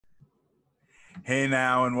Hey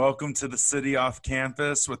now, and welcome to the City Off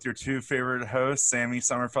Campus with your two favorite hosts, Sammy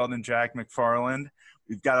Summerfeld and Jack McFarland.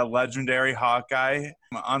 We've got a legendary Hawkeye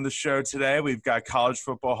on the show today. We've got College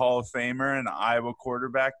Football Hall of Famer and Iowa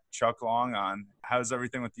quarterback Chuck Long on. How's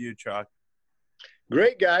everything with you, Chuck?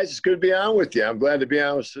 Great, guys. It's good to be on with you. I'm glad to be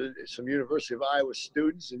on with some University of Iowa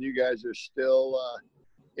students, and you guys are still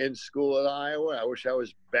in school at Iowa. I wish I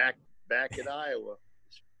was back at Iowa.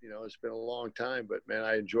 It's been a long time, but, man,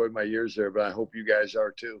 I enjoyed my years there, but I hope you guys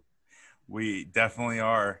are too. We definitely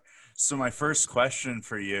are. So my first question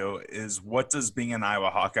for you is, what does being an Iowa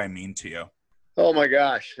Hawkeye mean to you? Oh, my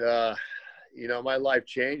gosh. My life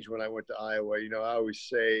changed when I went to Iowa. I always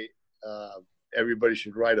say everybody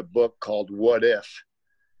should write a book called What If?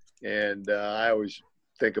 And I always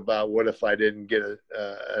think about what if I didn't get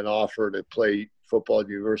an offer to play football at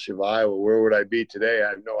the University of Iowa? Where would I be today? I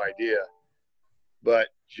have no idea. But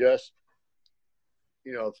just,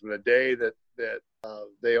 from the day that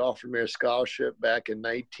they offered me a scholarship back in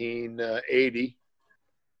 1980,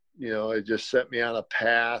 it just set me on a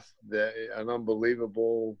path, an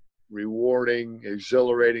unbelievable, rewarding,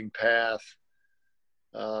 exhilarating path.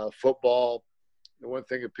 Football, the one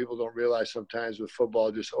thing that people don't realize sometimes with football,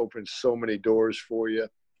 it just opens so many doors for you,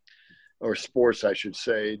 or sports, I should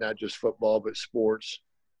say, not just football, but sports.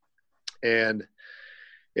 And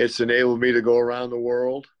it's enabled me to go around the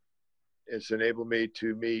world. It's enabled me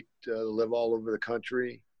to live all over the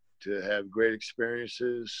country, to have great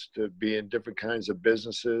experiences, to be in different kinds of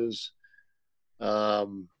businesses.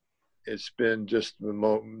 It's been just the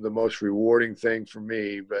most rewarding thing for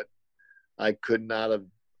me, but I could not have,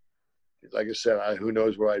 like I said, who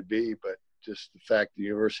knows where I'd be, but just the fact the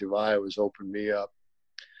University of Iowa has opened me up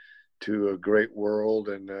to a great world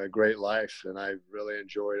and a great life, and I really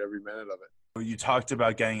enjoyed every minute of it. You talked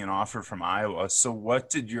about getting an offer from Iowa. So what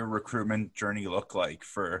did your recruitment journey look like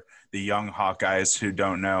for the young Hawkeyes who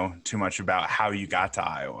don't know too much about how you got to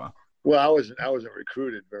Iowa? Well, I wasn't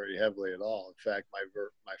recruited very heavily at all. In fact, my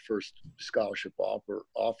first scholarship offer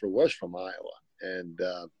was from Iowa, and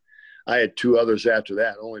I had two others after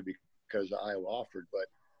that, only because Iowa offered. But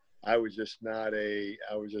I was just not a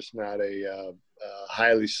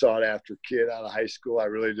highly sought after kid out of high school. I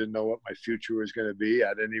really didn't know what my future was going to be.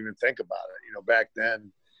 I didn't even think about it. Back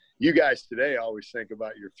then, you guys today always think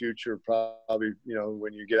about your future. Probably,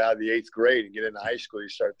 when you get out of the 8th grade and get into high school, you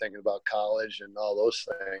start thinking about college and all those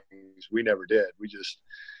things. We never did.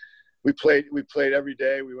 We played every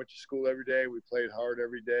day. We went to school every day. We played hard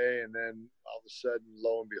every day. And then all of a sudden,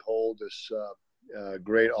 lo and behold, this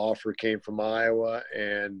great offer came from Iowa.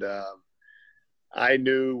 And I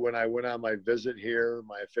knew when I went on my visit here,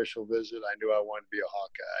 my official visit, I knew I wanted to be a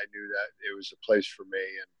Hawkeye. I knew that it was a place for me.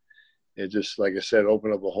 And it just, like I said,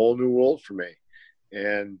 opened up a whole new world for me.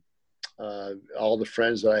 And all the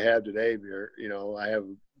friends that I have today, I have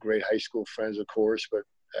great high school friends, of course, but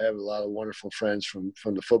I have a lot of wonderful friends from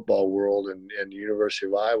the football world and the University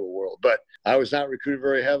of Iowa world. But I was not recruited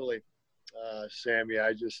very heavily, Sammy.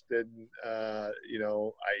 I just didn't, I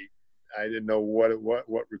didn't know what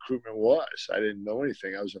recruitment was. I didn't know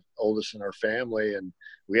anything. I was the oldest in our family, and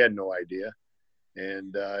we had no idea.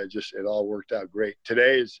 And it all worked out great.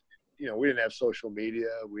 Today is, we didn't have social media.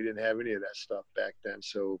 We didn't have any of that stuff back then.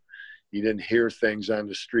 So you didn't hear things on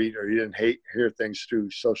the street, or you didn't hear things through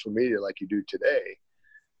social media like you do today.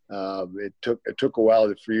 It took a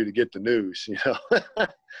while for you to get the news,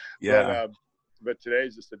 Yeah. But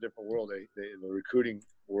today's just a different world. The recruiting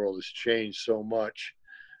world has changed so much.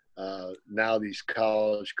 Now these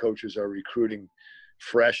college coaches are recruiting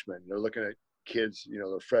freshmen. They're looking at kids,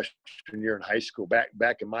 their freshman year in high school.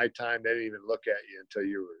 Back in my time, they didn't even look at you until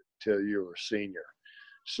you were a senior.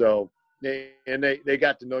 So they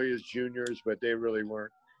got to know you as juniors, but they really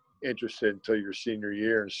weren't interested until your senior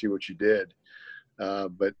year and see what you did.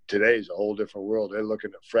 But today's a whole different world. They're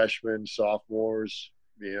looking at freshmen, sophomores,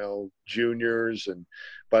 juniors, and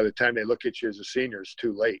by the time they look at you as a senior, it's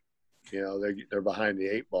too late. They're behind the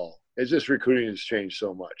 8 ball. It's just recruiting has changed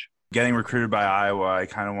so much. Getting recruited by Iowa, I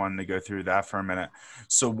kind of wanted to go through that for a minute.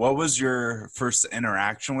 So what was your first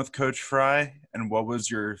interaction with Coach Fry, and what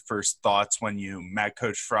was your first thoughts when you met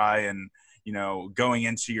Coach Fry, and, going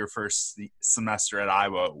into your first semester at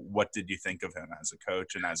Iowa, what did you think of him as a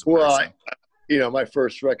coach and as a person? My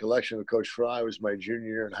first recollection of Coach Fry was my junior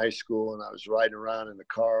year in high school, and I was riding around in the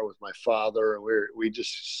car with my father, and we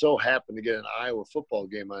just so happened to get an Iowa football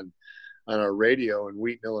game on our radio in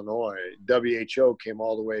Wheaton, Illinois. WHO came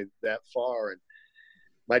all the way that far, and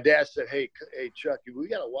my dad said, hey, Chuck, we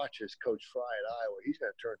got to watch this Coach Fry at Iowa. He's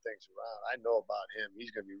going to turn things around. I know about him.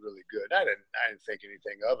 He's going to be really good. I didn't think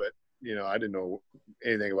anything of it. I didn't know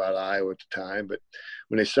anything about Iowa at the time, but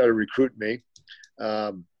when they started recruiting me,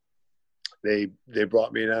 they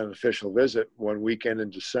brought me on an official visit one weekend in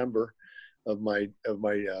December of my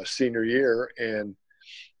senior year, and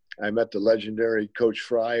I met the legendary Coach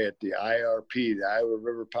Fry at the IRP, the Iowa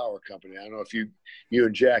River Power Company. I don't know if you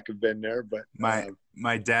and Jack have been there, but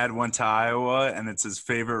my dad went to Iowa, and it's his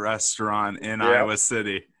favorite restaurant in yeah, Iowa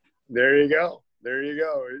City. There you go. There you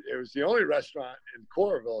go. It was the only restaurant in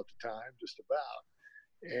Coralville at the time, just about.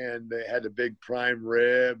 And they had a big prime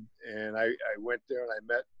rib, and I went there and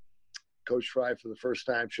I met Coach Fry for the first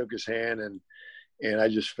time, shook his hand, and I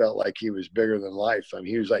just felt like he was bigger than life. I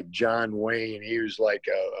mean, he was like John Wayne. He was like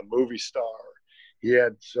a movie star. He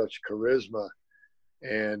had such charisma.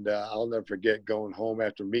 And I'll never forget going home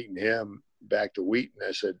after meeting him back to Wheaton.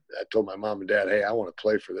 I told my mom and dad, hey, I want to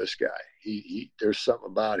play for this guy. There's something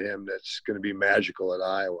about him that's going to be magical at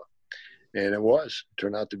Iowa. And it was.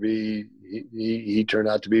 Turned out to be, he turned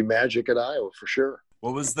out to be magic at Iowa for sure.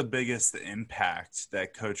 What was the biggest impact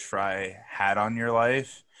that Coach Fry had on your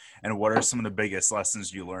life? And what are some of the biggest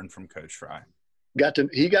lessons you learned from Coach Fry?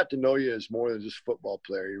 He got to know you as more than just a football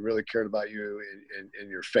player. He really cared about you and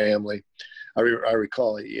your family. I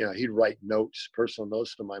recall, he'd write notes, personal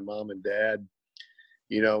notes to my mom and dad,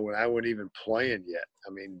 when I wasn't even playing yet.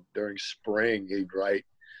 I mean, during spring, he'd write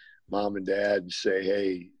mom and dad and say,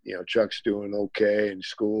 hey, Chuck's doing okay in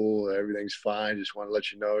school. Everything's fine. Just want to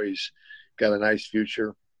let you know he's got a nice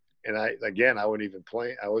future. And I wasn't even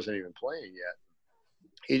playing yet.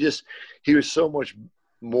 He was so much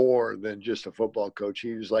more than just a football coach.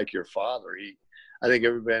 He was like your father. I think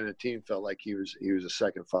everybody on the team felt like he was a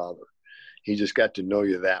second father. He just got to know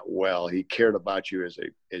you that well. He cared about you as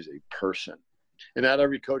a person. And not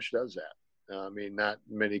every coach does that. I mean, not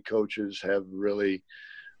many coaches have really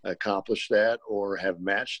accomplished that or have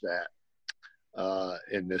matched that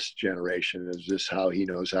in this generation. Is just how he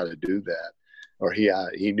knows how to do that, or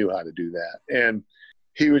he knew how to do that. And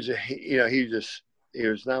he was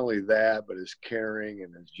not only that, but his caring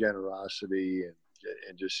and his generosity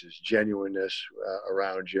and just his genuineness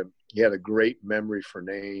around you. He had a great memory for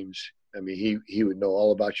names. I mean, he would know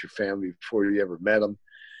all about your family before you ever met them.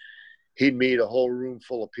 He'd meet a whole room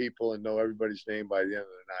full of people and know everybody's name by the end of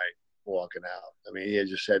the night walking out. I mean, he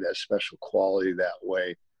just had that special quality that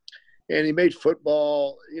way. And he made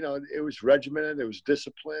football, it was regimented, it was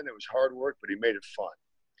disciplined, it was hard work, but he made it fun.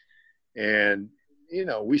 And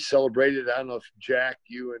we celebrated. I don't know if Jack,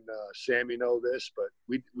 you and Sammy know this, but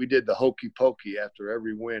we did the hokey pokey after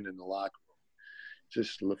every win in the locker room.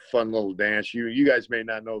 Just a fun little dance. You guys may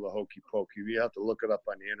not know the hokey pokey. You have to look it up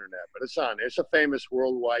on the internet, but it's a famous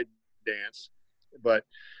worldwide dance. But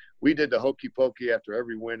we did the hokey pokey after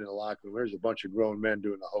every win in the locker room. There's a bunch of grown men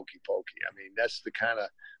doing the hokey pokey. I mean, that's the kind of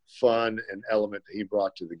fun and element that he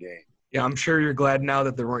brought to the game. Yeah, I'm sure you're glad now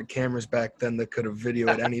that there weren't cameras back then that could have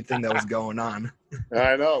videoed anything that was going on.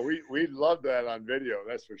 I know. We loved that on video,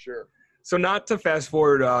 that's for sure. So not to fast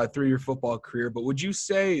forward through your football career, but would you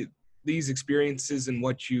say these experiences and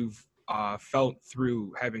what you've felt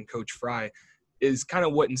through having Coach Fry is kind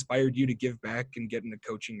of what inspired you to give back and get into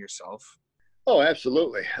coaching yourself? Oh,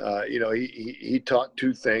 absolutely. He taught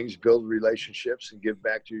two things: build relationships and give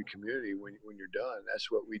back to your community when you're done.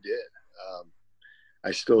 That's what we did. I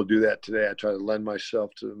still do that today. I try to lend myself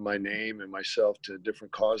to my name and myself to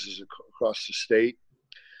different causes across the state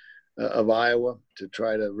of Iowa to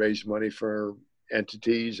try to raise money for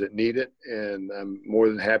entities that need it. And I'm more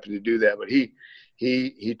than happy to do that. But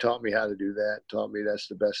he taught me how to do that, taught me that's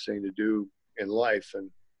the best thing to do in life.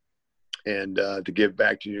 And to give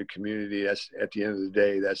back to your community, that's at the end of the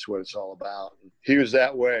day, that's what it's all about. He was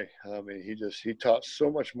that way. I mean, he taught so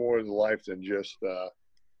much more in life than just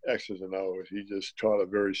X's and O's. He just taught a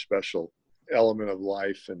very special element of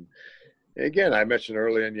life. And again, I mentioned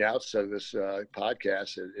earlier in the outset of this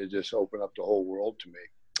podcast, it just opened up the whole world to me.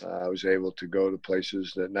 I was able to go to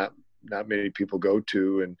places that not many people go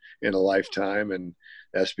to in a lifetime, and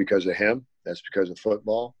that's because of him. That's because of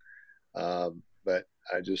football. But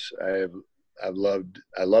I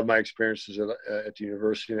love my experiences at the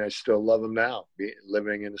university, and I still love them now,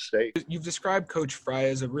 living in the state. You've described Coach Fry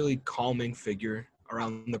as a really calming figure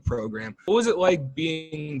around the program. What was it like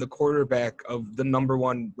being the quarterback of the number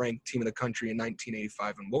one ranked team in the country in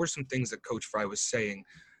 1985? And what were some things that Coach Fry was saying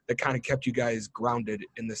that kind of kept you guys grounded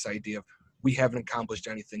in this idea of we haven't accomplished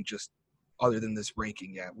anything just other than this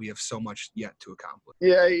ranking yet? We have so much yet to accomplish.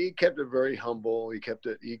 Yeah, he kept it very humble. He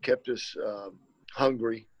kept us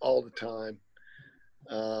hungry all the time.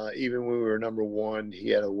 Even when we were number one, he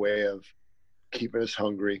had a way of keeping us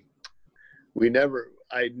hungry.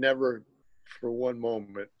 I never for one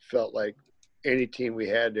moment felt like any team we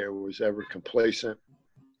had there was ever complacent,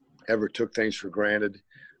 ever took things for granted.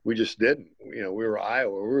 We just didn't. We were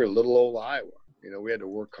Iowa. We were little old Iowa. We had to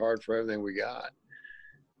work hard for everything we got.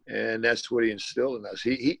 And that's what he instilled in us.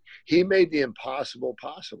 He made the impossible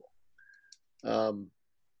possible.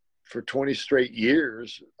 For 20 straight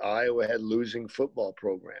years, Iowa had losing football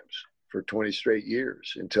programs for 20 straight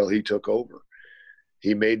years until he took over.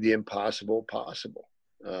 He made the impossible possible.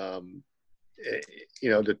 To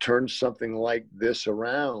turn something like this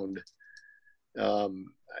around,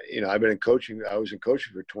 I've been in coaching. I was in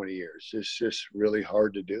coaching for 20 years. It's just really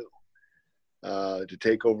hard to do. To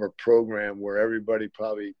take over a program where everybody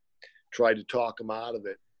probably tried to talk him out of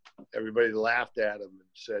it. Everybody laughed at him and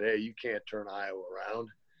said, "Hey, you can't turn Iowa around.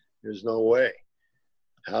 There's no way.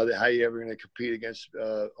 How are you ever going to compete against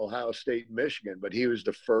Ohio State and Michigan?" But he was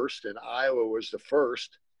the first, and Iowa was the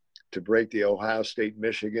first to break the Ohio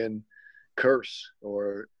State-Michigan curse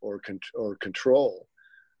or control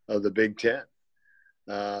of the Big Ten.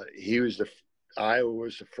 Iowa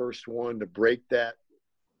was the first one to break that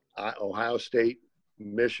Ohio State,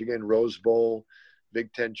 Michigan, Rose Bowl,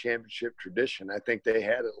 Big Ten championship tradition. I think they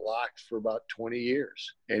had it locked for about 20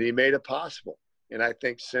 years, and he made it possible. And I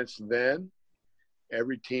think since then,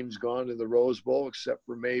 every team's gone to the Rose Bowl except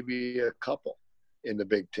for maybe a couple in the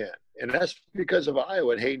Big Ten. And that's because of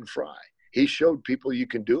Iowa and Hayden Fry. He showed people you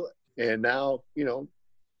can do it. And now,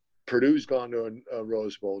 Purdue's gone to a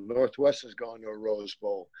Rose Bowl. Northwestern's gone to a Rose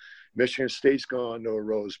Bowl. Michigan State's gone to a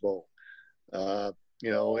Rose Bowl. On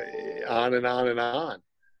and on and on.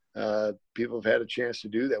 People have had a chance to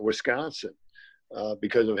do that. Wisconsin,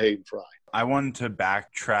 because of Hayden Fry. I wanted to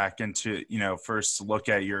backtrack into, first look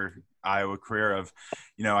at your Iowa career of,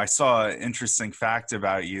 I saw an interesting fact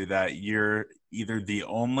about you that you're either the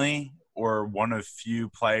only or one of few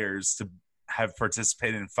players to have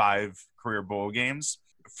participated in 5 career bowl games.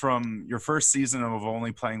 From your first season of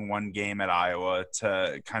only playing 1 game at Iowa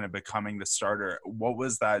to kind of becoming the starter, what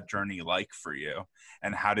was that journey like for you?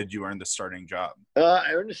 And how did you earn the starting job?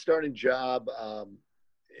 I earned the starting job. I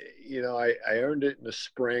earned it in the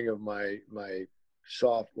spring of my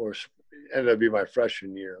sophomore, ended up being my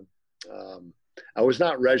freshman year. I was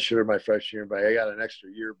not redshirted my freshman year, but I got an extra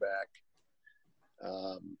year back.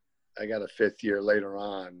 I got a 5th year later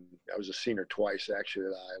on. I was a senior twice, actually,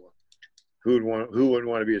 at Iowa. Who wouldn't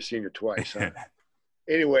want to be a senior twice, huh?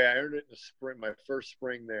 Anyway, I earned it in the spring, my first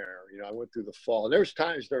spring there. I went through the fall. And there was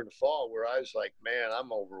times during the fall where I was like, man,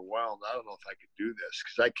 I'm overwhelmed. I don't know if I could do this,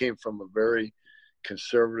 because I came from a very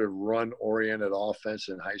conservative, run-oriented offense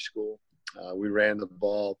in high school. We ran the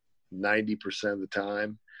ball 90% of the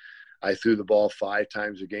time. I threw the ball 5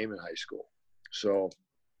 times a game in high school. So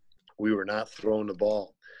we were not throwing the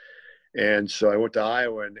ball. And so I went to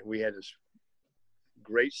Iowa, and we had this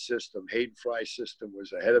great system. Hayden Fry's system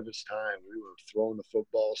was ahead of its time. We were throwing the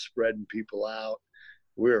football, spreading people out.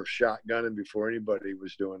 We were shotgunning before anybody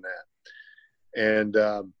was doing that. And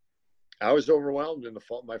I was overwhelmed in the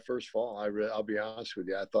fall, my first fall. I'll be honest with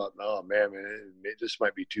you. I thought, oh, man, this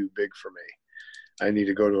might be too big for me. I need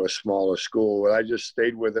to go to a smaller school. But I just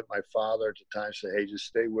stayed with it. My father at the time said, hey, just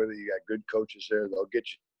stay with it. You got good coaches there. They'll get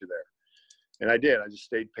you there. And I did. I just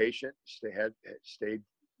stayed patient, stayed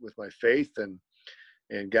with my faith and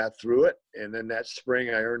got through it. And then that spring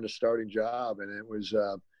I earned a starting job. And it was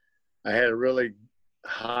I had a really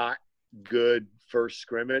hot, good first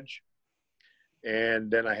scrimmage.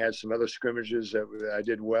 And then I had some other scrimmages that I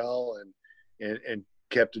did well and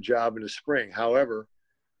kept a job in the spring. However,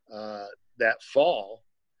 that fall,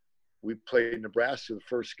 we played Nebraska the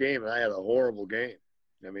first game, and I had a horrible game.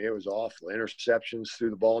 I mean, it was awful. Interceptions,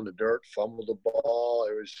 threw the ball in the dirt, fumbled the ball.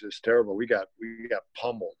 It was just terrible. We got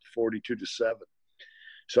pummeled 42-7.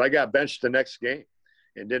 So I got benched the next game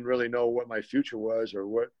and didn't really know what my future was or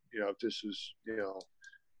what, if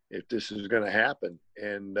this was going to happen.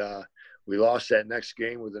 And we lost that next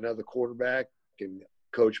game with another quarterback, and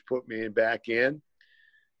coach put me back in.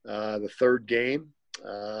 The third game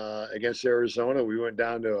against Arizona, we went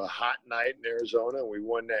down to a hot night in Arizona, and we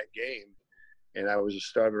won that game. And I was a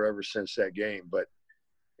starter ever since that game. But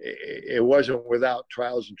it wasn't without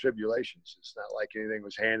trials and tribulations. It's not like anything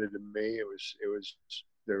was handed to me.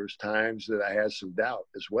 There was times that I had some doubt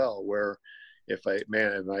as well, where am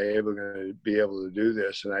I able to be able to do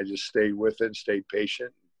this? And I just stayed with it and stayed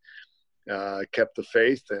patient, kept the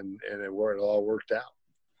faith, and it all worked out.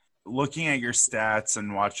 Looking at your stats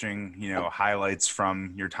and watching, highlights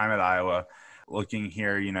from your time at Iowa, looking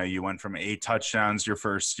here, you went from 8 touchdowns your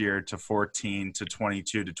first year to 14 to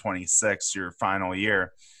 22 to 26 your final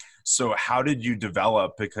year. So how did you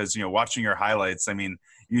develop? Because, watching your highlights, I mean,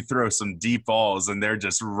 you throw some deep balls and they're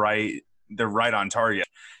just right on target.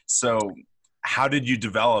 So how did you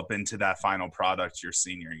develop into that final product your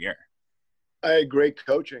senior year? I had great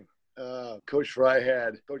coaching. Coach Fry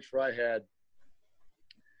had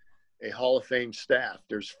a Hall of Fame staff.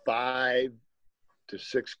 There's 5 to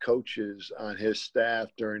 6 coaches on his staff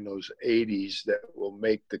during those 80s that will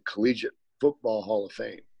make the Collegiate Football Hall of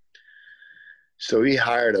Fame. So he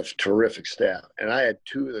hired a terrific staff. And I had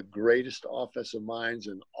 2 of the greatest offensive minds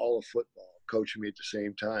in all of football coaching me at the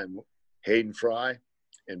same time, Hayden Fry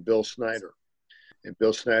and Bill Snyder. And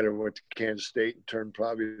Bill Snyder went to Kansas State and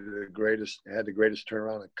had the greatest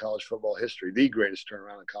turnaround in college football history, the greatest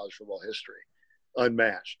turnaround in college football history,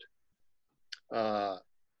 unmatched.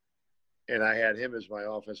 And I had him as my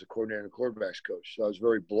offensive coordinator and quarterbacks coach. So I was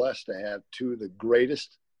very blessed to have 2 of the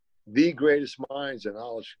greatest minds in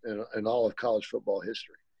all of college football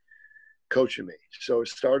history coaching me. So it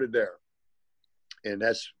started there. And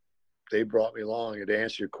they brought me along. And to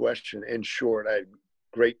answer your question, in short, I had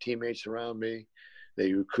great teammates around me.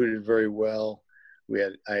 They recruited very well.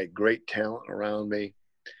 I had great talent around me.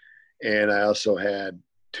 And I also had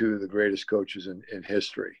 2 of the greatest coaches in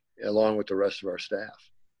history, along with the rest of our staff.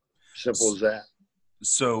 Simple as that.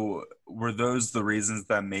 So were those the reasons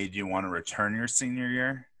that made you want to return your senior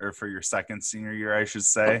year, or for your second senior year, I should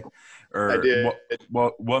say? Or I did.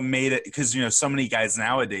 What made it? Because, so many guys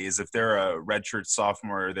nowadays, if they're a redshirt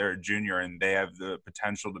sophomore or they're a junior and they have the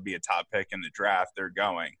potential to be a top pick in the draft, they're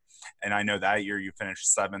going. And I know that year you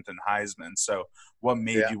finished 7th in Heisman. So what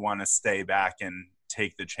made you want to stay back and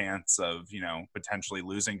take the chance of, potentially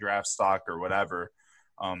losing draft stock or whatever?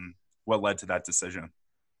 What led to that decision?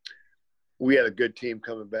 We had a good team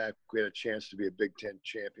coming back. We had a chance to be a Big Ten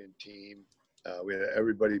champion team. We had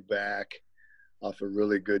everybody back off a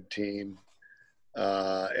really good team.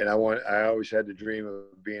 And I always had the dream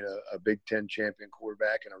of being a Big Ten champion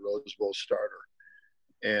quarterback and a Rose Bowl starter.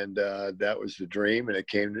 And that was the dream, and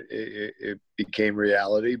it became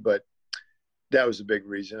reality. But that was a big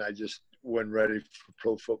reason. I just wasn't ready for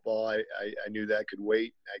pro football. I knew that could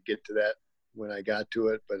wait. I'd get to that when I got to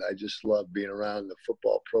it, but I just loved being around the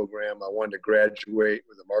football program. I wanted to graduate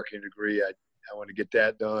with a marketing degree. I wanted to get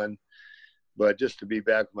that done. But just to be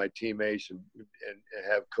back with my teammates and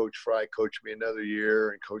have Coach Fry coach me another year,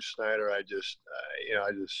 and Coach Snyder,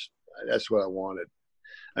 that's what I wanted.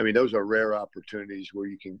 I mean, those are rare opportunities where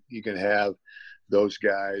you can have those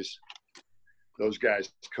guys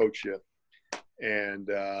coach you. And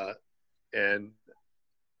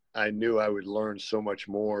I knew I would learn so much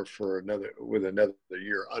more with another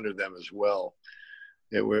year under them as well.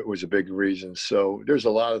 It was a big reason. So there's a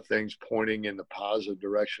lot of things pointing in the positive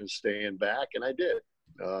direction, staying back, and I did.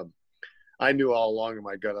 I knew all along in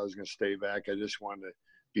my gut I was going to stay back. I just wanted to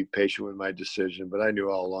be patient with my decision, but I knew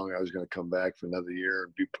all along I was going to come back for another year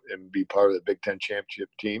and be part of the Big Ten championship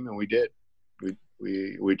team, and we did.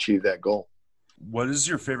 We achieved that goal. What is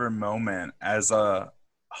your favorite moment as a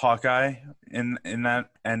Hawkeye in that,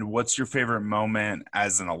 and what's your favorite moment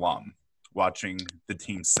as an alum watching the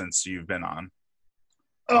team since you've been on?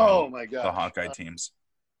 Oh my God, the Hawkeye teams.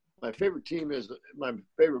 My favorite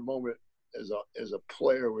moment as a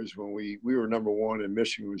player was when we were number 1 and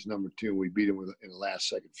Michigan was number 2, and we beat them in the last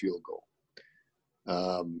second field goal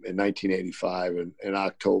in 1985 in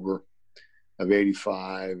October of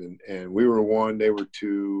 85, and we were 1, they were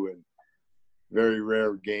 2, and very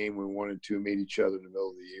rare game when 1 and 2 meet each other in the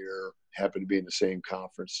middle of the year. Happened to be in the same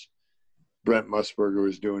conference. Brent Musburger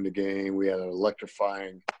was doing the game. We had an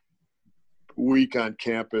electrifying week on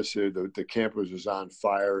campus. The campus was on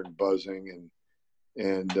fire and buzzing,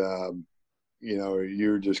 and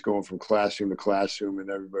you were just going from classroom to classroom, and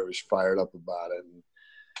everybody was fired up about it. And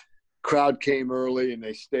crowd came early and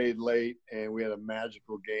they stayed late, and we had a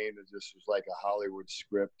magical game that just was like a Hollywood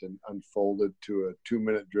script and unfolded to a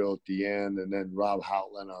 2-minute drill at the end. And then Rob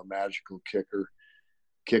Houtland, our magical kicker,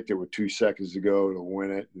 kicked it with 2 seconds to go to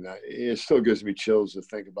win it. And it still gives me chills to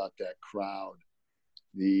think about that crowd.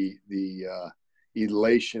 The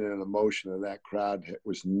elation and emotion of that crowd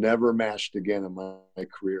was never matched again in my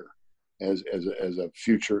career. As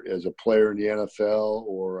a player in the NFL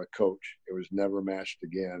or a coach, it was never matched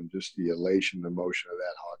again. Just the elation and emotion of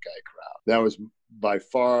that Hawkeye crowd. That was by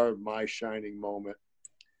far my shining moment.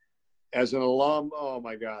 As an alum, oh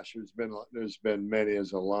my gosh, there's been many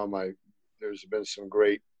as an alum. There's been some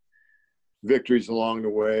great victories along the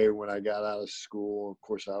way. When I got out of school, of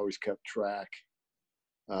course, I always kept track.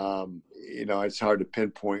 It's hard to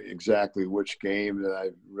pinpoint exactly which game that I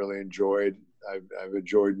really enjoyed. I've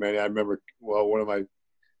enjoyed many. I remember, one of my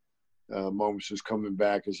moments was coming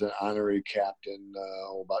back as an honorary captain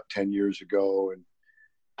about 10 years ago,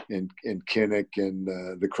 and in Kinnick, and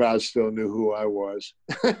the crowd still knew who I was.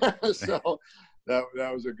 So That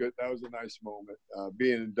was a nice moment.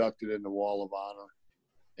 Being inducted in the Wall of Honor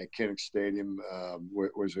at Kinnick Stadium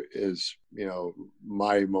is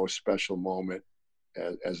my most special moment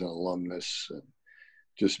as an alumnus. And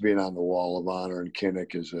just being on the Wall of Honor in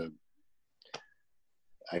Kinnick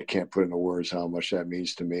I can't put into words how much that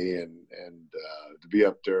means to me, and to be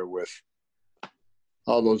up there with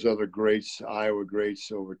all those other greats, Iowa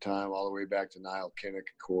greats over time, all the way back to Niall Kinnick,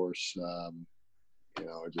 of course.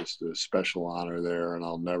 Just a special honor there, and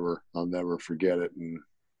I'll never forget it. And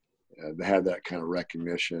had that kind of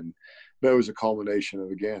recognition. But it was a culmination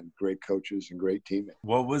of, again, great coaches and great teammates.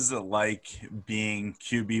 What was it like being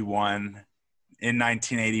QB1 in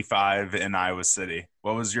 1985 in Iowa City?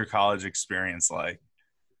 What was your college experience like?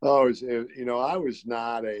 Oh, I was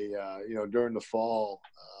not during the fall,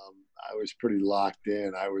 I was pretty locked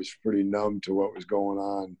in. I was pretty numb to what was going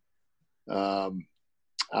on.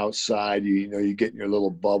 Outside, you get in your little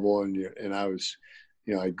bubble, and I was,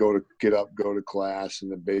 I'd get up, go to class,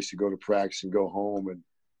 and then basically go to practice and go home.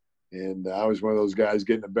 And I was one of those guys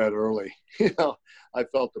getting to bed early. I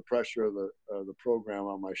felt the pressure of the program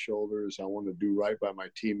on my shoulders. I wanted to do right by my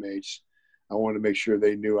teammates. I wanted to make sure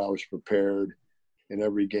they knew I was prepared in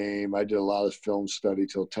every game. I did a lot of film study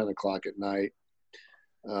till 10 o'clock at night.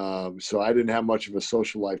 So I didn't have much of a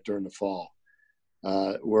social life during the fall.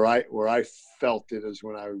 Where I felt it is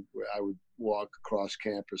when I would walk across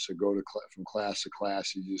campus or go from class to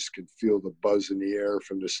class. You just could feel the buzz in the air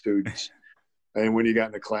from the students. And when you got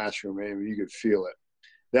in the classroom, man, you could feel it.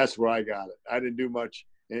 That's where I got it. I didn't do much.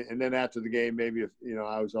 And then after the game, maybe if,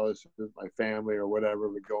 I was always with my family or whatever,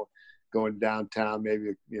 would going downtown,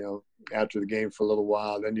 maybe, after the game for a little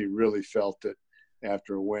while, then you really felt it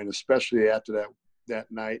after a win, especially after that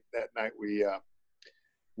night. That night we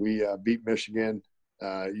beat Michigan.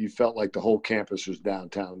 You felt like the whole campus was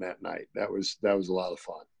downtown that night. That was a lot of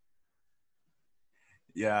fun.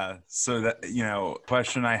 Yeah. So that,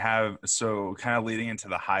 question I have, so kind of leading into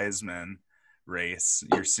the Heisman race,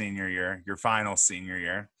 your senior year, your final senior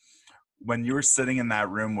year, when you were sitting in that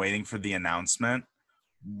room waiting for the announcement,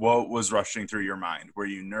 what was rushing through your mind? Were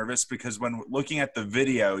you nervous? Because when looking at the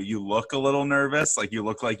video, you look a little nervous, like you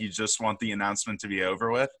look like you just want the announcement to be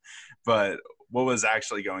over with. But what was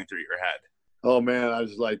actually going through your head? Oh, man, I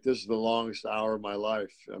was like, this is the longest hour of my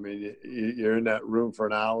life. I mean, you're in that room for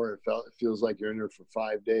an hour. It feels like you're in there for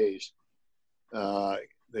 5 days.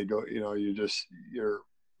 They go,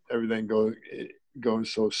 everything going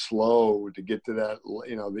so slow to get to that,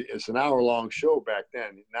 it's an hour-long show back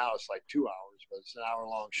then. Now it's like 2 hours, but it's an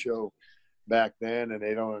hour-long show back then, and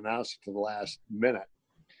they don't announce it to the last minute.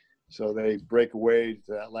 So they break away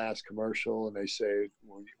to that last commercial, and they say,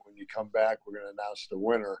 when you come back, we're going to announce the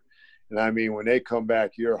winner. And I mean, when they come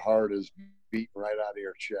back, your heart is beating right out of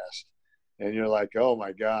your chest. And you're like, oh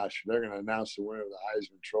my gosh, they're going to announce the winner of the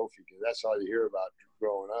Heisman Trophy, because that's all you hear about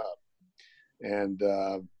growing up. And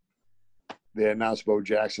they announced Bo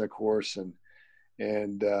Jackson, of course,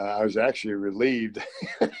 and I was actually relieved.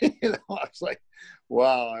 I was like,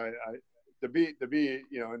 wow, to be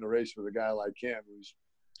in the race with a guy like him, who's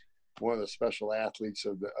one of the special athletes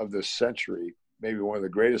of this century, maybe one of the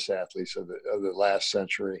greatest athletes of the last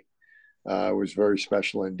century. Was very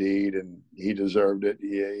special indeed, and he deserved it.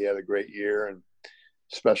 He had a great year and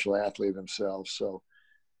special athlete himself. So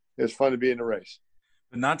it was fun to be in the race.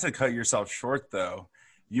 But not to cut yourself short, though,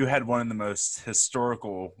 you had one of the most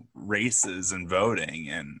historical races in voting,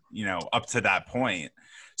 and up to that point.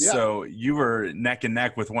 Yeah. So you were neck and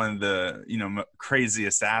neck with one of the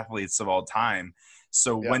craziest athletes of all time.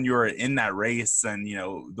 So when you're in that race and,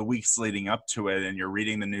 the weeks leading up to it, and you're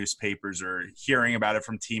reading the newspapers or hearing about it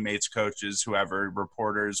from teammates, coaches, whoever,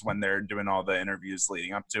 reporters, when they're doing all the interviews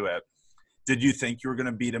leading up to it, did you think you were going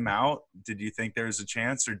to beat him out? Did you think there was a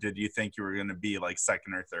chance, or did you think you were going to be like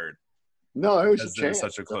second or third? No, it was a chance. It was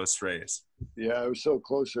such a close race. Yeah, it was so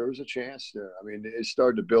close. There was a chance there. I mean, it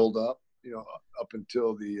started to build up, up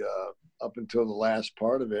until the last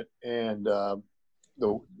part of it. And,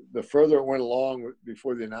 the further it went along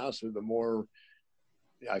before the announcement, the more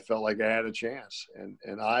I felt like I had a chance,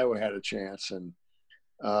 and Iowa had a chance, and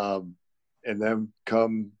then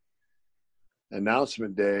come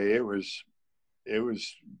announcement day, it was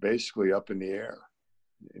basically up in the air.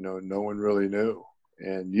 No one really knew,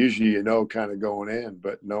 and usually kind of going in,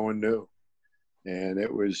 but no one knew, and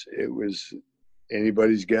it was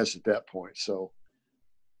anybody's guess at that point. So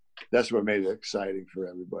that's what made it exciting for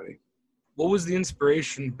everybody. What was the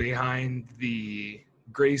inspiration behind the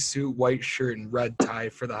gray suit, white shirt, and red tie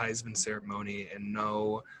for the Heisman ceremony and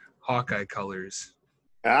no Hawkeye colors?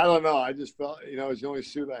 I don't know. I just felt, it was the only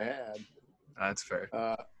suit I had. That's fair.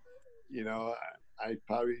 I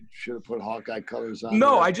probably should have put Hawkeye colors on.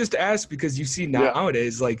 No, there. I just asked because you see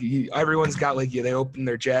nowadays, like everyone's got like they open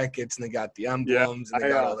their jackets and they got the emblems and they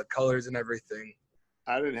got all the colors and everything.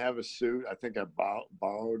 I didn't have a suit. I think I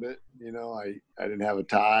borrowed it. You know, I didn't have a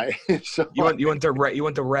tie. So you went to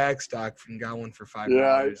Ragstock and got one for $5.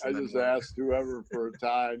 Yeah, I just asked whoever for a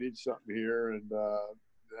tie. I need something here, and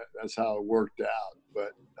that's how it worked out.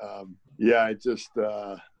 But yeah, I just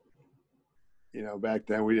you know, back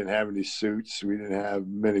then we didn't have any suits. We didn't have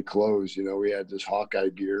many clothes. You know, we had this Hawkeye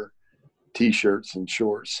gear, T-shirts and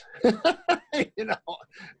shorts, you know,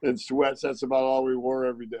 and sweats. That's about all we wore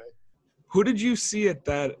every day. Who did you see at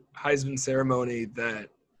that Heisman ceremony that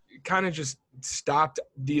kind of just stopped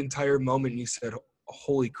the entire moment? You said,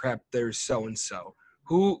 holy crap, there's so-and-so.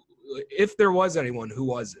 Who, if there was anyone, who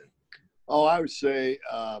was it? Oh, I would say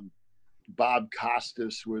Bob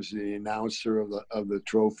Costas was the announcer of the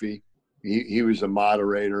trophy. He was a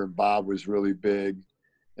moderator, and Bob was really big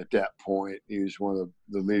at that point. He was one of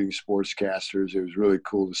the leading sportscasters. It was really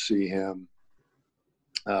cool to see him.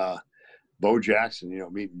 Bo Jackson, you know,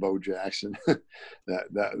 meeting Bo Jackson,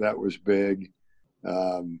 that was big.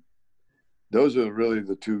 Those are really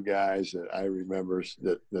the two guys that I remember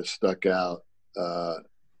that stuck out.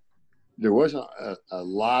 There wasn't a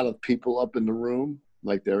lot of people up in the room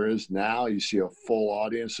like there is now. You see a full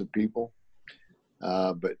audience of people.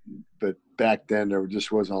 But back then there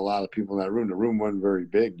just wasn't a lot of people in that room. The room wasn't very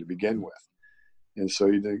big to begin with. And so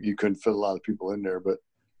you couldn't fit a lot of people in there. But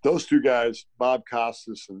those two guys, Bob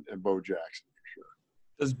Costas and Bo Jackson, for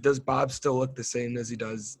sure. Does Bob still look the same as he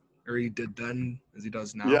does, or he did then, as he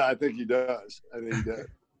does now? Yeah, I think he does.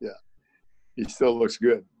 Yeah. He still looks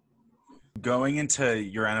good. Going into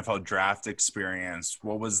your NFL draft experience,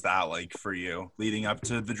 what was that like for you leading up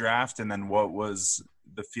to the draft? And then what was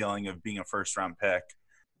the feeling of being a first-round pick?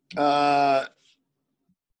 Yeah,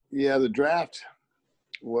 the draft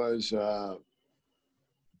was,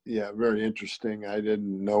 very interesting. I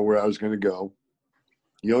didn't know where I was going to go.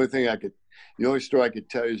 The only story I could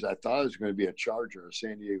tell you is I thought I was going to be a Charger, a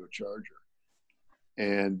San Diego Charger.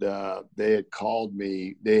 And they had called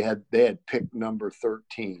me. They had pick number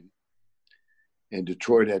 13, and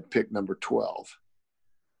Detroit had pick number 12.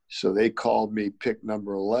 So they called me pick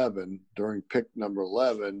number 11. During pick number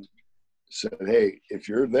 11, said, hey, if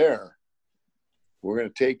you're there, we're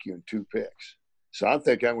going to take you in 2 picks. So I'm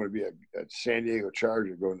thinking I'm going to be a San Diego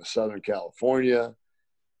Charger going to Southern California,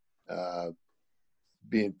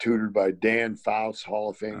 being tutored by Dan Fouts, Hall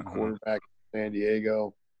of Fame quarterback in San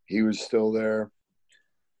Diego. He was still there.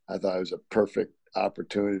 I thought it was a perfect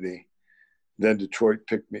opportunity. Then Detroit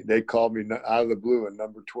picked me. They called me out of the blue at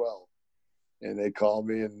number 12. And they called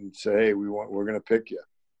me and said, hey, we're going to pick you.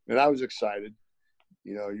 And I was excited.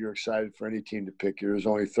 You know, you're excited for any team to pick you. There's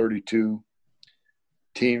only 32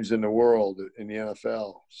 teams in the world in the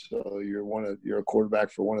NFL. So you're a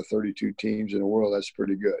quarterback for one of 32 teams in the world. That's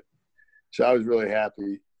pretty good. So I was really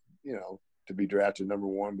happy, you know, to be drafted number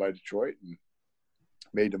 1 by Detroit and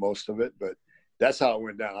made the most of it. But that's how it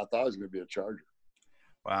went down. I thought I was going to be a Charger.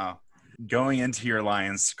 Wow. Going into your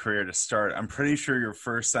Lions career to start, I'm pretty sure your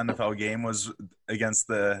first NFL game was against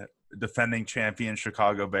the defending champion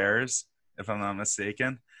Chicago Bears, if I'm not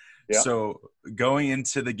mistaken. Yeah. So going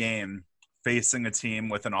into the game, facing a team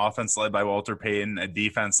with an offense led by Walter Payton, a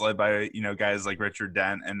defense led by, you know, guys like Richard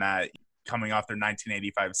Dent, and that coming off their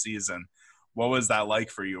 1985 season, what was that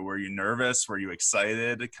like for you? Were you nervous? Were you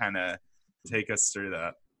excited? Kind of take us through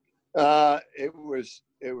that. It was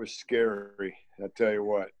scary. I tell you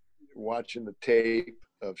what, watching the tape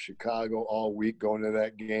of Chicago all week going to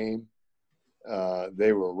that game,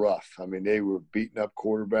 they were rough. I mean, they were beating up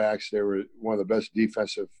quarterbacks. They were one of the best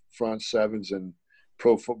defensive front sevens in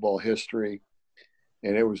pro football history.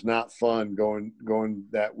 And it was not fun going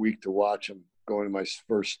that week to watch them going to my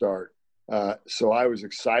first start. So I was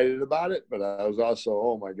excited about it, but I was also,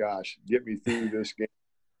 oh my gosh, get me through this game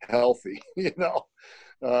healthy. You know,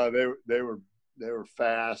 they were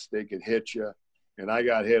fast. They could hit you, and I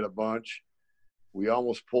got hit a bunch. We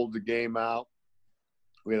almost pulled the game out.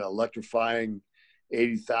 We had an electrifying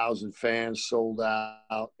 80,000 fans sold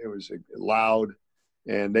out. It was loud,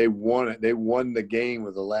 and they won it. They won the game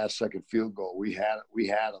with the last second field goal. We had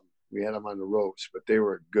them on the ropes, but they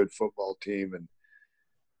were a good football team. And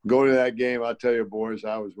going to that game, I'll tell you, boys,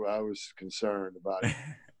 I was concerned about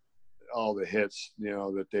all the hits, you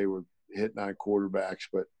know, that they were hitting on quarterbacks.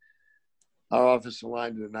 But our offensive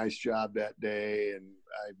line did a nice job that day, and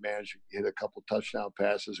I managed to hit a couple touchdown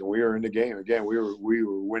passes, and we were in the game. Again, we were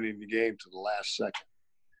winning the game to the last second,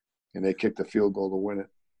 and they kicked the field goal to win it.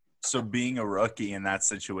 So being a rookie in that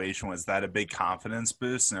situation, was that a big confidence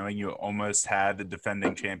boost, knowing you almost had the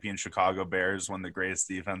defending champion Chicago Bears, one of the greatest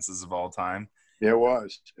defenses of all time? It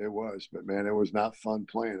was, but man, it was not fun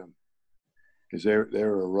playing them because they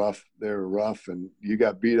were rough, and you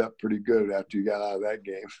got beat up pretty good after you got out of that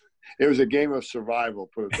game. It was a game of survival,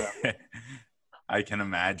 put it that way. I can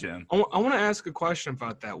imagine. I want to ask a question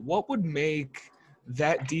about that. What would make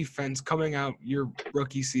that defense coming out your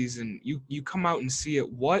rookie season? You come out and see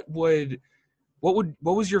it. What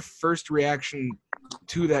was your first reaction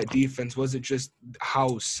to that defense? Was it just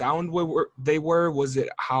how sound they were? Was it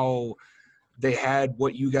how they had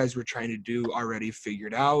what you guys were trying to do already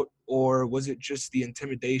figured out? Or was it just the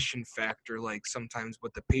intimidation factor, like sometimes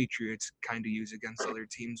what the Patriots kind of use against other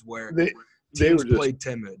teams where teams play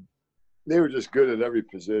timid? They were just good at every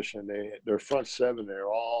position. Their front seven, they're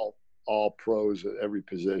all pros at every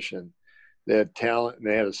position. They had talent, and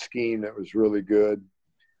they had a scheme that was really good.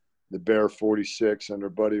 The Bear 46 under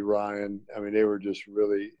Buddy Ryan. I mean, they were just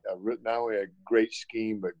really not only a great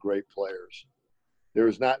scheme, but great players. There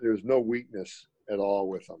was no weakness at all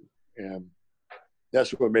with them, and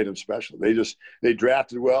that's what made them special. They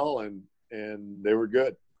drafted well, and they were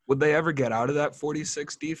good. Would they ever get out of that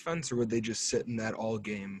 46 defense, or would they just sit in that all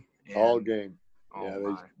game? All game.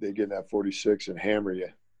 They get in that 46 and hammer you.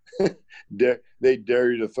 They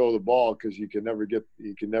dare you to throw the ball because you can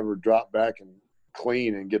never drop back and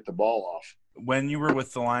clean and get the ball off. When you were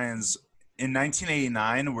with the Lions in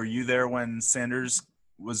 1989, were you there when Sanders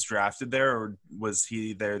was drafted there, or was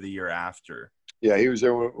he there the year after? Yeah, he was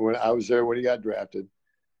there when I was there when he got drafted.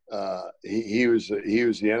 He was the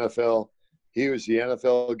NFL. He was the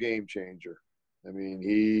NFL game changer. I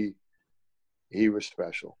mean, he was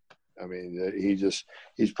special. I mean,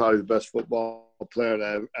 he's probably the best football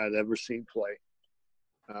player I'd ever seen play.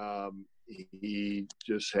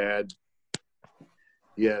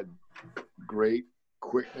 He had great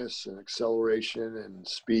quickness and acceleration and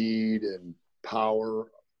speed and power.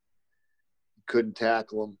 Couldn't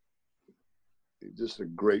tackle him. Just a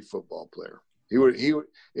great football player.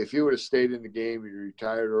 If he would have stayed in the game, he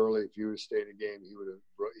retired early. If he would have stayed in the game, he would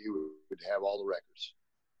have all the records.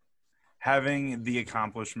 Having the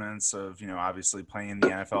accomplishments of, obviously playing in the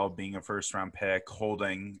NFL, being a first-round pick,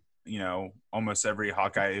 holding, almost every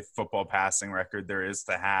Hawkeye football passing record there is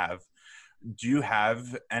to have, do you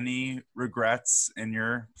have any regrets in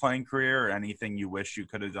your playing career, or anything you wish you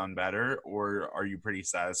could have done better, or are you pretty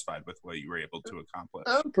satisfied with what you were able to accomplish?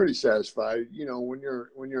 I'm pretty satisfied. When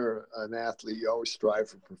you're an athlete, you always strive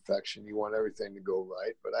for perfection. You want everything to go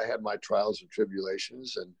right. But I had my trials and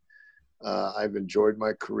tribulations, and I've enjoyed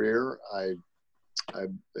my career. I've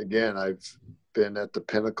been at the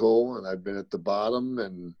pinnacle, and I've been at the bottom,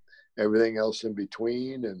 and everything else in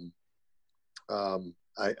between. And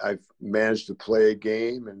I've managed to play a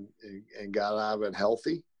game and got out of it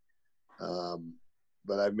healthy.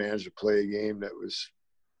 But I've managed to play a game that was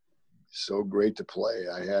so great to play.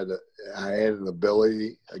 I had an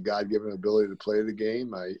ability, a God-given ability to play the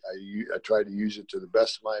game. I tried to use it to the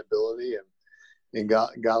best of my ability, and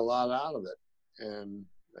got a lot out of it. And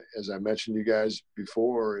as I mentioned to you guys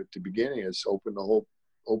before at the beginning, it's opened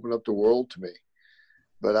up the world to me.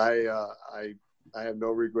 But I have no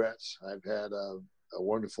regrets. I've had a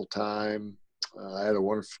wonderful time. I had a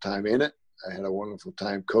wonderful time in it. I had a wonderful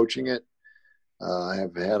time coaching it. I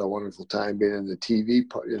have had a wonderful time being in the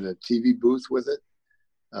TV booth with it.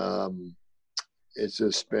 It's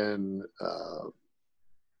just been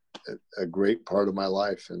a great part of my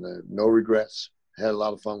life, and no regrets. Had a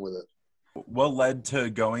lot of fun with it. What led to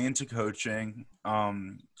going into coaching,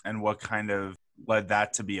 and what kind of led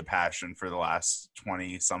that to be a passion for the last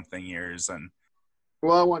 20-something years? And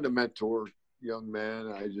well, I wanted to mentor young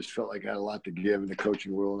men. I just felt like I had a lot to give in the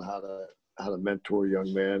coaching world, how to mentor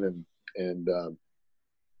young men and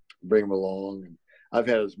bring them along. And I've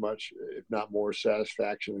had as much, if not more,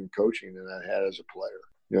 satisfaction in coaching than I had as a player.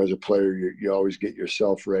 As a player, you always get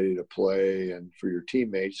yourself ready to play and for your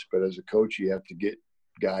teammates. But as a coach, you have to get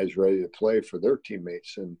guys ready to play for their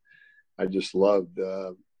teammates. And I just loved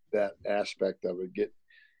that aspect of it.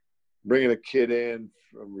 Bringing a kid in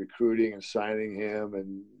from recruiting and signing him,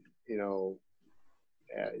 and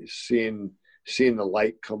seeing the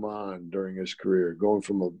light come on during his career, going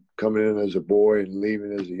from coming in as a boy and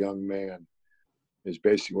leaving as a young man is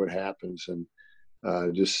basically what happens. And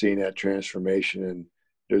just seeing that transformation, and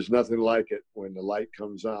there's nothing like it when the light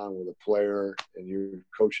comes on with a player and you're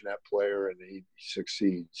coaching that player and he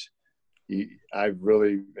succeeds. I've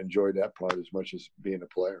really enjoyed that part as much as being a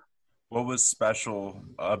player. What was special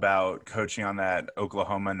about coaching on that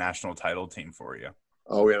Oklahoma national title team for you?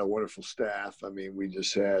 Oh, we had a wonderful staff. I mean, we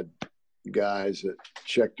just had guys that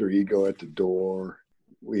checked their ego at the door.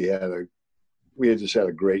 We had just had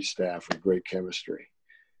a great staff with great chemistry,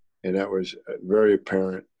 and that was very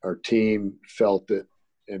apparent. Our team felt it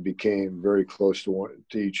and became very close to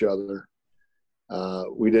each other.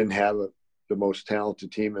 We didn't have the most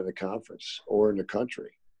talented team in the conference or in the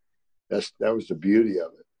country. That was the beauty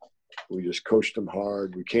of it. We just coached them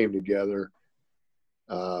hard. We came together.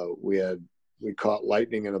 We caught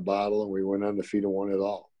lightning in a bottle, and we went undefeated and won it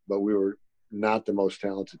all. But we were not the most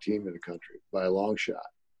talented team in the country by a long shot.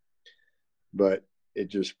 But it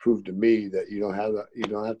just proved to me that you don't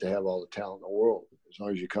have to have all the talent in the world. As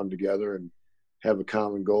long as you come together and have a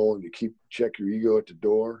common goal, and you check your ego at the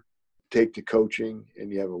door, take the coaching,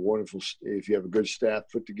 and you have if you have a good staff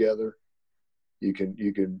put together, you can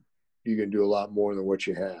do a lot more than what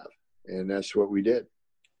you have. And that's what we did.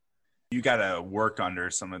 You got to work under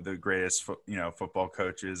some of the greatest, football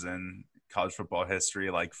coaches in college football history,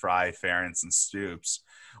 like Fry, Ferentz, and Stoops.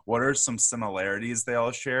 What are some similarities they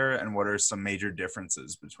all share, and what are some major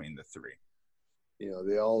differences between the three?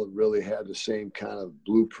 They all really had the same kind of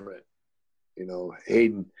blueprint.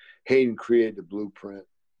 Hayden created the blueprint,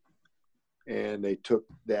 and they took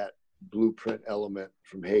that blueprint element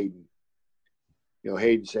from Hayden.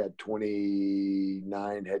 Hayden's had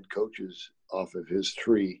 29 head coaches off of his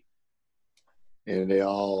tree. And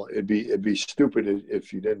it'd be stupid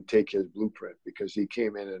if you didn't take his blueprint, because he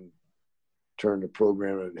came in and turned the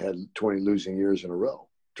program and had 20 losing years in a row,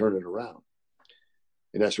 turned it around.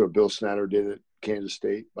 And that's what Bill Snyder did at Kansas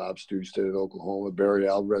State, Bob Stoops did at Oklahoma, Barry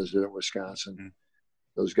Alvarez did at Wisconsin. Mm-hmm.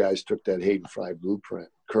 Those guys took that Hayden Fry blueprint,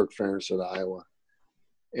 Kirk Ferentz at Iowa,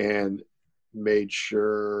 and made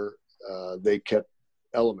sure they kept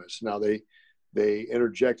elements. Now they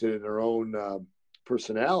interjected in their own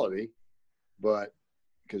personality, but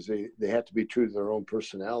because they had to be true to their own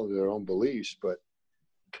personality, their own beliefs, but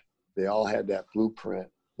they all had that blueprint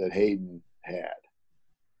that Hayden had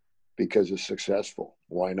because it's successful.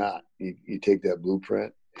 Why not? You take that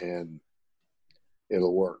blueprint and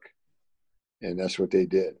it'll work. And that's what they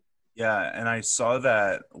did. Yeah, and I saw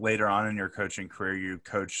that later on in your coaching career, you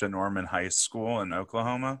coached at Norman High School in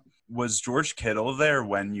Oklahoma. Was George Kittle there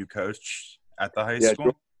when you coached at the high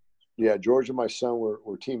school? George and my son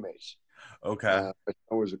were teammates. Okay. My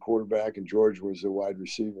son was a quarterback, and George was a wide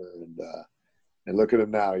receiver. And look at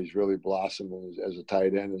him now; he's really blossomed as a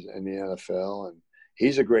tight end in the NFL, and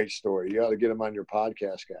he's a great story. You ought to get him on your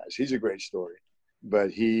podcast, guys. He's a great story.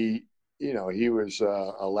 But he was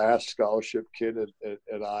a last scholarship kid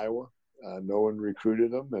at Iowa. No one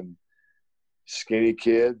recruited him, and skinny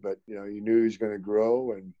kid, but you knew he was going to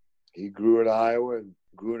grow, and he grew at Iowa and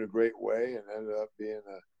grew in a great way, and ended up being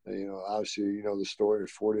obviously, the story of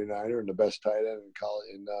 49er and the best tight end in college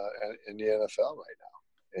in the NFL right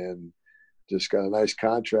now, and just got a nice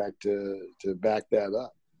contract to back that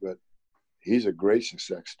up. But he's a great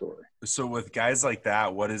success story. So with guys like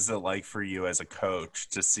that, what is it like for you as a coach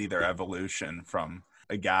to see their evolution from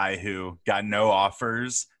a guy who got no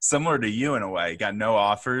offers, similar to you in a way, got no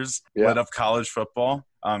offers, lit up college football?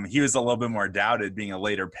 He was a little bit more doubted being a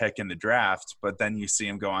later pick in the draft, but then you see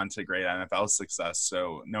him go on to great NFL success.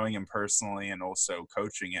 So knowing him personally and also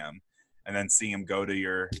coaching him, and then seeing him go to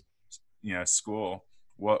your, school,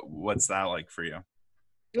 what's that like for you?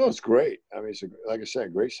 It's great. I mean, like I said, a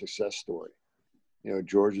great success story.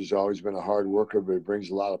 George has always been a hard worker, but he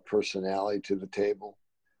brings a lot of personality to the table.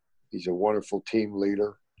 He's a wonderful team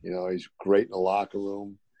leader. He's great in the locker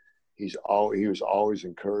room. He was always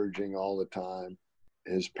encouraging all the time.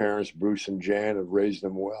 His parents, Bruce and Jan, have raised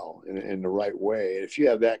him well in the right way. And if you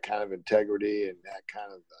have that kind of integrity and that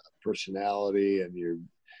kind of personality, and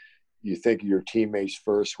you think of your teammates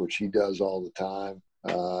first, which he does all the time,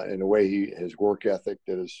 and the way his work ethic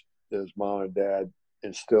that his mom and dad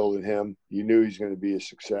instilled in him, you knew he's going to be a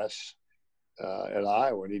success at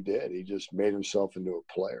Iowa, and he did. He just made himself into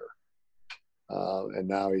a player, and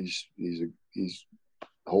now he's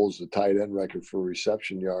holds the tight end record for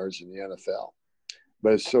reception yards in the NFL.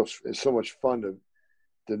 But it's so much fun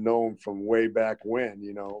to know him from way back when,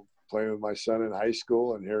 playing with my son in high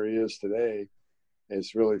school, and here he is today.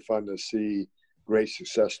 It's really fun to see great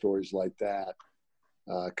success stories like that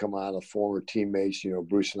come out of former teammates.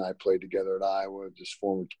 Bruce and I played together at Iowa, just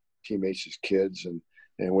former teammates as kids, and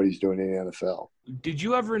what he's doing in the NFL. Did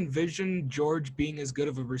you ever envision George being as good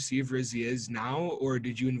of a receiver as he is now, or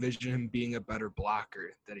did you envision him being a better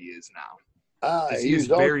blocker than he is now? He's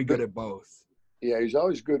very good at both. Yeah, he's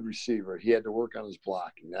always a good receiver. He had to work on his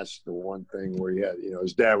blocking. That's the one thing where he had,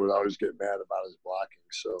 his dad would always get mad about his blocking.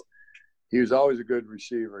 So he was always a good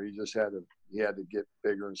receiver. He just had to get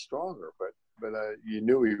bigger and stronger. But you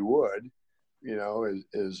knew he would. you know,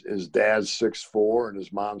 his dad's 6'4" and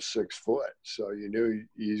his mom's 6 foot. So you knew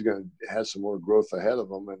he's going to have some more growth ahead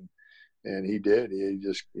of him. And he did.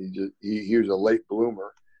 He was a late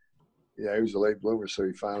bloomer. Yeah, he was a late bloomer. So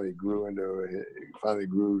he finally grew,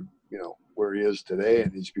 you know, where he is today.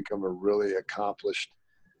 And he's become a really accomplished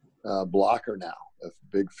blocker now, a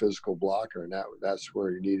big physical blocker. And that's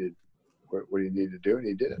where he needed what he needed to do. And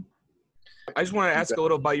he did it. I just want to ask a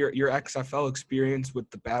little about your XFL experience with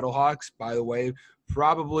the Battlehawks. By the way,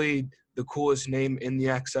 probably the coolest name in the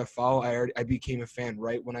XFL. I became a fan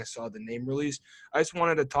right when I saw the name released. I just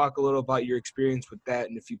wanted to talk a little about your experience with that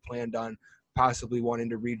and if you planned on possibly wanting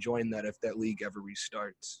to rejoin that if that league ever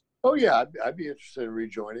restarts. Oh, yeah, I'd be interested in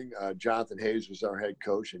rejoining. Jonathan Hayes was our head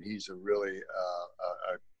coach, and he's a really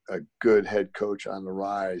a good head coach on the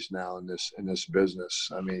rise now in this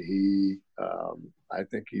business. I mean, I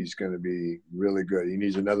think he's going to be really good. He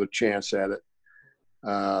needs another chance at it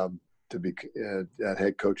to be that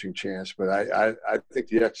head coaching chance. But I think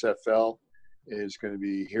the XFL is going to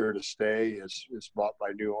be here to stay. It's bought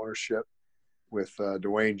by new ownership with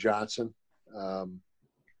Dwayne Johnson,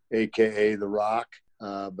 a.k.a. The Rock.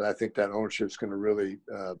 But I think that ownership is going to really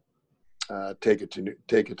take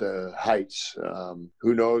it to heights.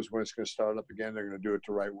 Who knows when it's going to start up again? They're going to do it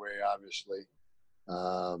the right way, obviously.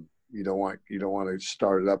 You don't want to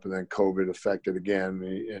start it up and then COVID affect it again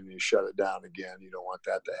and you shut it down again. You don't want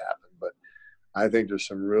that to happen. But I think there's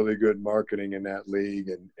some really good marketing in that league,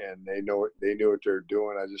 and they knew what they're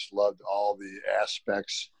doing. I just loved all the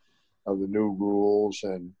aspects of the new rules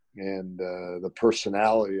and the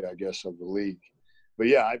personality, I guess, of the league. But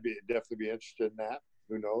yeah, I'd definitely be interested in that.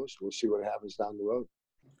 Who knows? We'll see what happens down the road.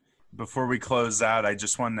 Before we close out, I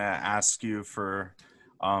just wanted to ask you for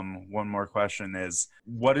one more question is,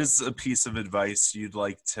 what is a piece of advice you'd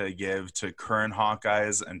like to give to current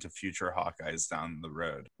Hawkeyes and to future Hawkeyes down the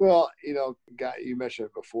road? Well, you know, you mentioned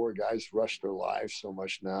it before, guys rush their lives so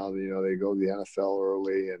much now. You know, they go to the NFL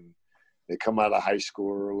early and they come out of high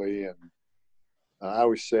school early. And I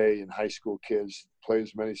always say in high school, kids, play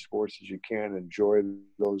as many sports as you can, enjoy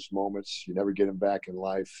those moments. You never get them back in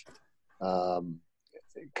life.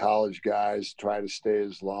 College guys, try to stay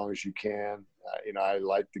as long as you can. You know, I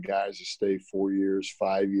like the guys to stay 4 years,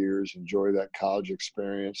 5 years, enjoy that college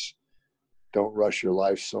experience. Don't rush your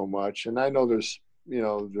life so much. And I know there's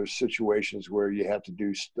situations where you have to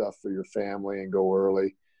do stuff for your family and go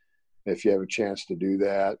early if you have a chance to do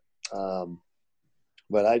that.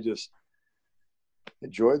 But I just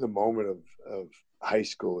enjoy the moment of high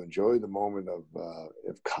school, enjoy the moment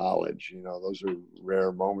of college. You know, those are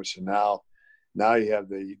rare moments. And now you have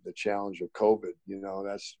the challenge of COVID. You know,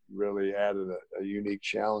 that's really added a unique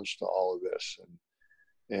challenge to all of this.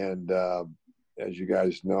 And as you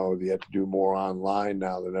guys know, you have to do more online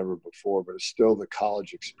now than ever before, but it's still the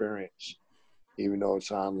college experience, even though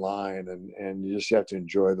it's online. And you just have to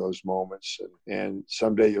enjoy those moments. And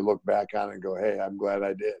someday you look back on it and go, hey, I'm glad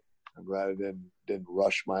I did. I'm glad I didn't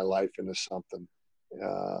rush my life into something.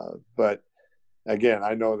 But again,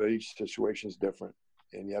 I know that each situation is different.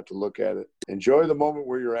 And you have to look at it. Enjoy the moment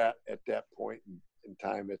where you're at that point in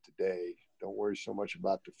time at today. Don't worry so much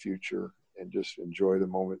about the future, and just enjoy the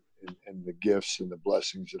moment and the gifts and the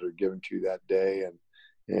blessings that are given to you that day,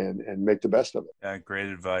 and make the best of it. Yeah, great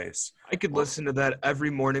advice. I could listen to that every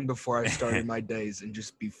morning before I started my days and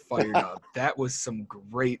just be fired up. That was some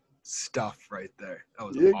great stuff right there. That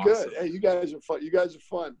was awesome. Good. Hey, you guys are fun. You guys are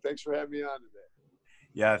fun. Thanks for having me on today.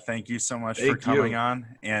 Yeah, thank you so much for coming on.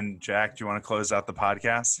 And Jack, do you want to close out the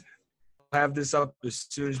podcast? We'll have this up as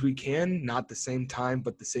soon as we can, not the same time,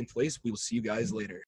 but the same place. We will see you guys later.